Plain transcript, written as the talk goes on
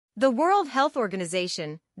The World Health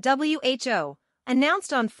Organization, WHO,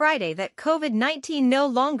 announced on Friday that COVID-19 no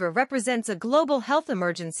longer represents a global health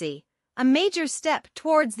emergency, a major step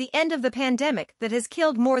towards the end of the pandemic that has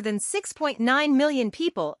killed more than 6.9 million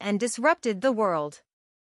people and disrupted the world.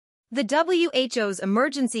 The WHO's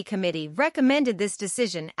Emergency Committee recommended this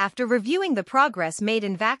decision after reviewing the progress made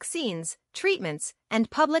in vaccines, treatments,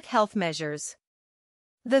 and public health measures.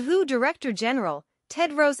 The WHO Director General,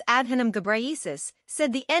 Tedros Adhanom Ghebreyesus,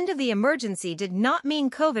 said the end of the emergency did not mean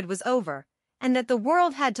COVID was over, and that the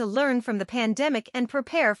world had to learn from the pandemic and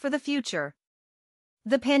prepare for the future.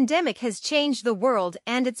 The pandemic has changed the world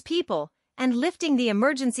and its people, and lifting the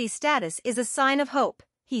emergency status is a sign of hope,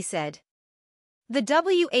 he said. The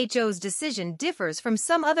WHO's decision differs from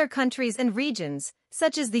some other countries and regions,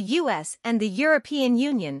 such as the US and the European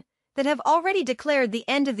Union, that have already declared the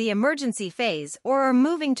end of the emergency phase or are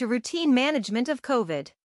moving to routine management of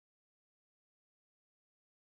COVID.